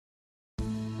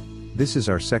This is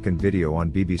our second video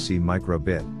on BBC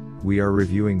Microbit. We are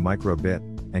reviewing Microbit,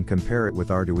 and compare it with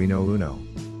Arduino Uno.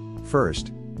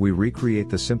 First, we recreate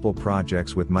the simple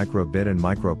projects with Microbit and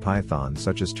MicroPython,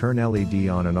 such as turn LED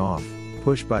on and off,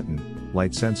 push button,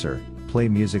 light sensor, play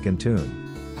music and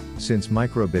tune. Since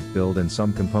Microbit build in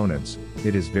some components,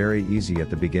 it is very easy at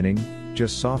the beginning,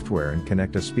 just software and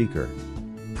connect a speaker.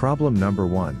 Problem number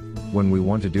 1, when we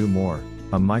want to do more,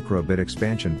 a Microbit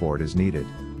expansion board is needed.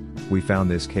 We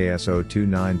found this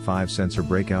KS0295 sensor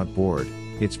breakout board.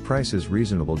 Its price is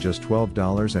reasonable, just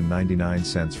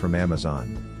 $12.99 from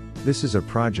Amazon. This is a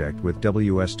project with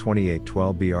WS2812B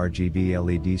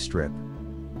RGB LED strip.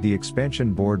 The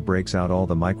expansion board breaks out all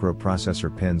the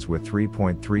microprocessor pins with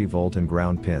 3.3 volt and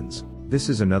ground pins. This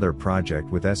is another project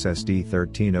with SSD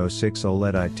 1306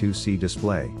 OLED I2C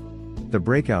display. The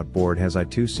breakout board has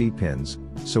I2C pins,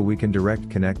 so we can direct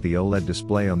connect the OLED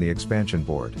display on the expansion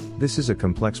board. This is a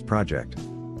complex project.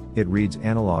 It reads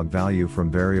analog value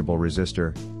from variable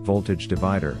resistor, voltage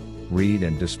divider, read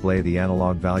and display the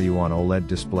analog value on OLED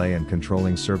display and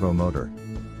controlling servo motor.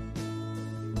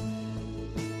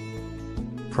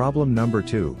 Problem number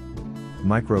 2.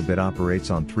 Microbit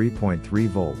operates on 3.3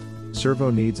 volt, servo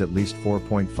needs at least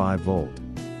 4.5 volt.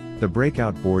 The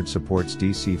breakout board supports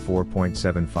DC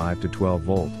 4.75 to 12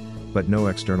 volt, but no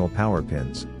external power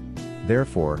pins.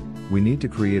 Therefore, we need to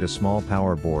create a small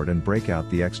power board and break out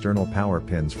the external power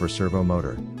pins for servo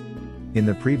motor. In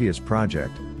the previous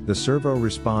project, the servo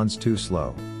responds too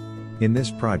slow. In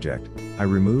this project, I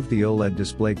removed the OLED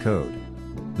display code.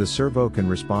 The servo can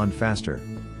respond faster.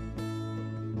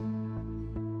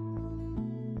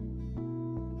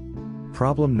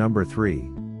 Problem number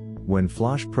 3. When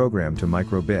flash program to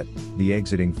Microbit, the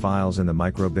exiting files in the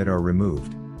Microbit are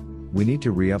removed. We need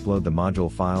to re-upload the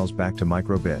module files back to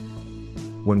Microbit.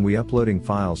 When we uploading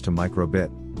files to Microbit,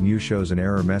 MU shows an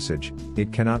error message,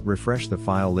 it cannot refresh the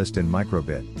file list in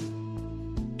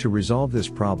Microbit. To resolve this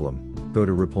problem, go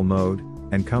to RIPL mode,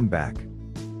 and come back.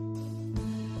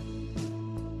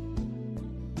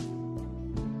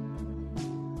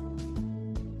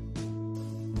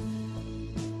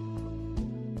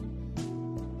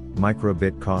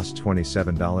 Microbit costs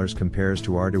 $27 compares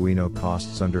to Arduino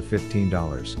costs under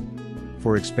 $15.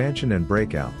 For expansion and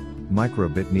breakout,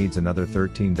 Microbit needs another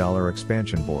 $13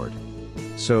 expansion board.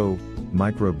 So,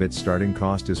 Microbit's starting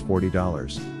cost is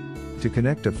 $40. To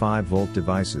connect to 5 volt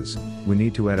devices, we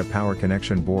need to add a power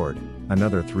connection board,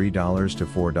 another $3 to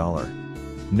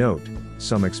 $4. Note,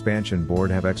 some expansion board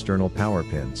have external power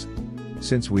pins.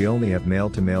 Since we only have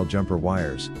male-to-male jumper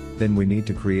wires, then we need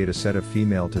to create a set of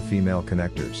female-to-female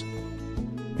connectors.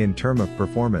 In terms of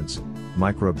performance,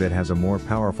 Microbit has a more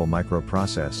powerful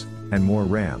microprocessor, and more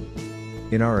RAM.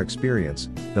 In our experience,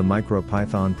 the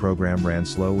MicroPython program ran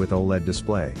slow with OLED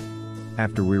display.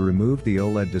 After we removed the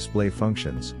OLED display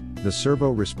functions, the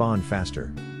servo respond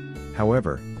faster.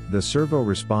 However, the servo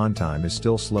respond time is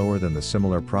still slower than the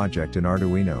similar project in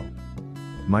Arduino.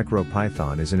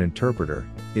 MicroPython is an interpreter,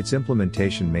 its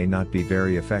implementation may not be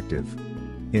very effective.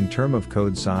 In terms of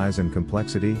code size and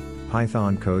complexity,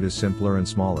 Python code is simpler and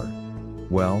smaller.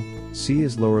 Well, C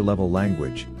is lower level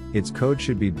language, its code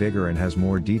should be bigger and has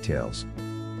more details.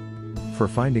 For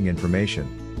finding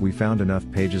information, we found enough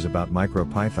pages about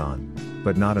MicroPython,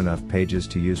 but not enough pages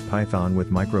to use Python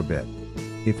with Microbit.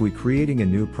 If we creating a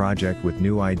new project with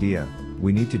new idea,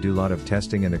 we need to do lot of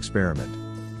testing and experiment.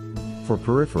 For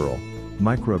peripheral,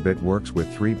 Microbit works with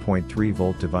 3.3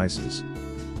 volt devices.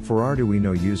 For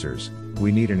Arduino users,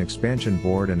 we need an expansion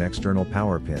board and external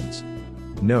power pins.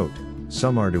 Note,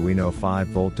 some Arduino 5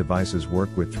 volt devices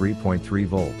work with 3.3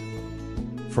 volt.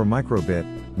 For Microbit,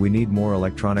 we need more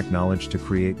electronic knowledge to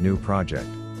create new project.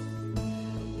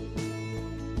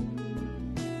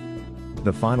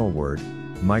 The final word,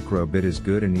 Microbit is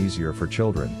good and easier for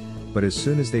children, but as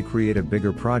soon as they create a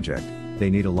bigger project, they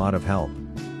need a lot of help.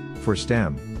 For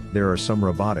STEM, there are some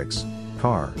robotics,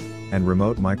 car, and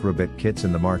remote Microbit kits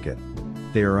in the market.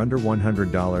 They are under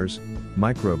 $100,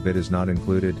 Microbit is not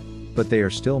included, but they are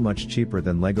still much cheaper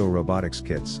than Lego robotics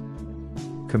kits.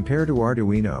 Compared to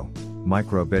Arduino,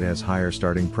 Microbit has higher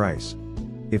starting price.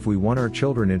 If we want our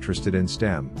children interested in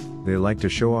STEM, they like to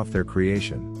show off their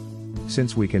creation.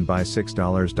 Since we can buy $6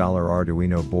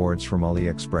 Arduino boards from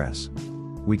AliExpress,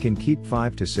 we can keep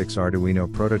 5 to 6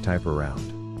 Arduino prototype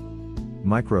around.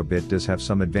 Microbit does have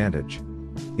some advantage.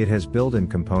 It has built-in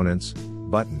components,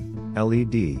 button,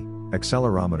 LED,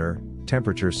 accelerometer,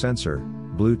 temperature sensor,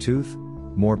 Bluetooth,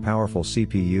 more powerful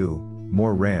CPU,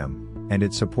 more RAM, and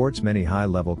it supports many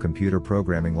high-level computer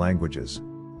programming languages.